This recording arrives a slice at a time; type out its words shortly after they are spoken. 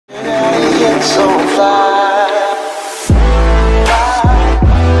so fly.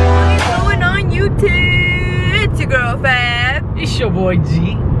 What's going on YouTube? It's your girl Fab. It's your boy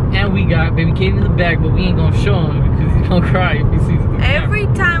G, and we got baby Kate in the back, but we ain't gonna show him because he's gonna cry if he sees the camera. Every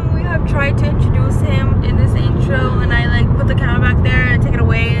time we have tried to introduce him in this intro, and I like put the camera back there and take it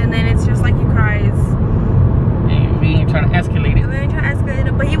away, and then it's just like he cries. And we ain't trying to escalate it. We ain't trying to escalate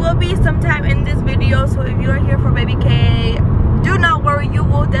it, but he will be sometime in this video. So if you are here for baby K, do not worry, you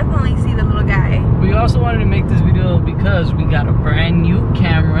will definitely see the little guy. We also wanted to make this video because we got a brand new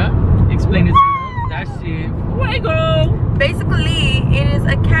camera. Explain it to him. That's it. FUEGO! Basically, it is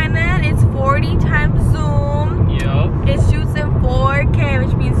a Canon. It's 40 times zoom. Yup. It shoots in 4K,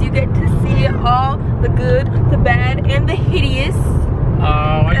 which means you get to see all the good, the bad, and the hideous.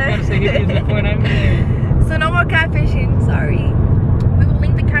 Oh, I just gotta say hideous before I mean. So no more catfishing, sorry. We will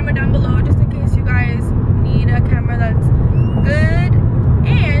link the camera down below just in case you guys need a camera that's good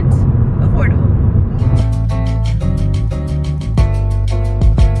and affordable.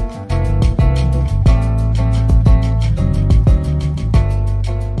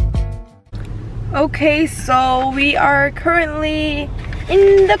 Okay, so we are currently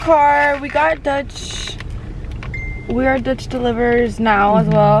in the car. We are Dutch delivers now as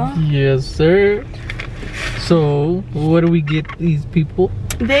well. Yes, sir. So, what do we get these people?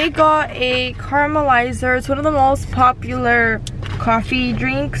 They got a caramelizer. It's one of the most popular coffee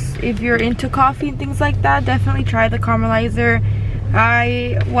drinks. If you're into coffee and things like that, definitely try the caramelizer.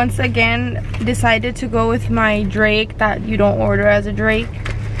 I once again decided to go with my Drake that you don't order as a Drake.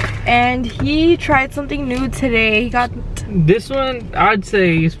 And he tried something new today. He got this one. I'd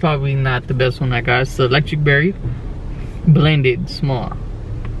say is probably not the best one I got. It's the electric berry blended small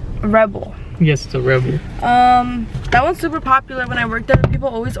Rebel. Yes, it's a Rebel. That one's super popular. When I worked there, people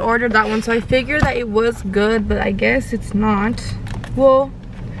always ordered that one, so I figured that it was good, but I guess it's not. Well,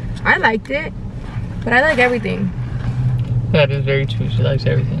 I liked it, but I like everything. That is very true. She likes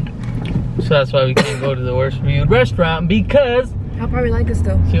everything, so that's why we can't go to the worst reviewed restaurant, because I'll probably like it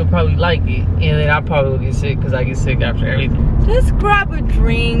still. she'll probably like it, and then I probably will get sick because I get sick after everything. Just grab a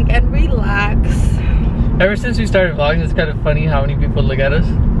drink and relax. Ever since we started vlogging, it's kind of funny how many people look at us.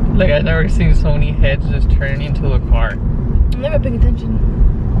 Like, I've never seen so many heads just turn into a car. I'm never paying attention.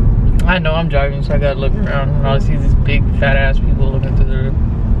 I know I'm driving, so I gotta look around, and I see these big fat ass people looking through the roof.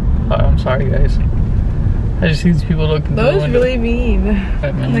 Oh, I'm sorry, guys. I just see these people looking through the window. Those really mean.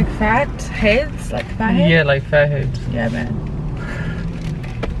 Man. Like fat heads? Like fat heads? Yeah, like fat heads. Yeah, man.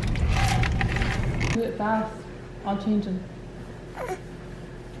 Do it fast. I'll change them.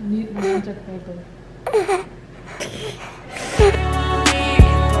 Need magic paper.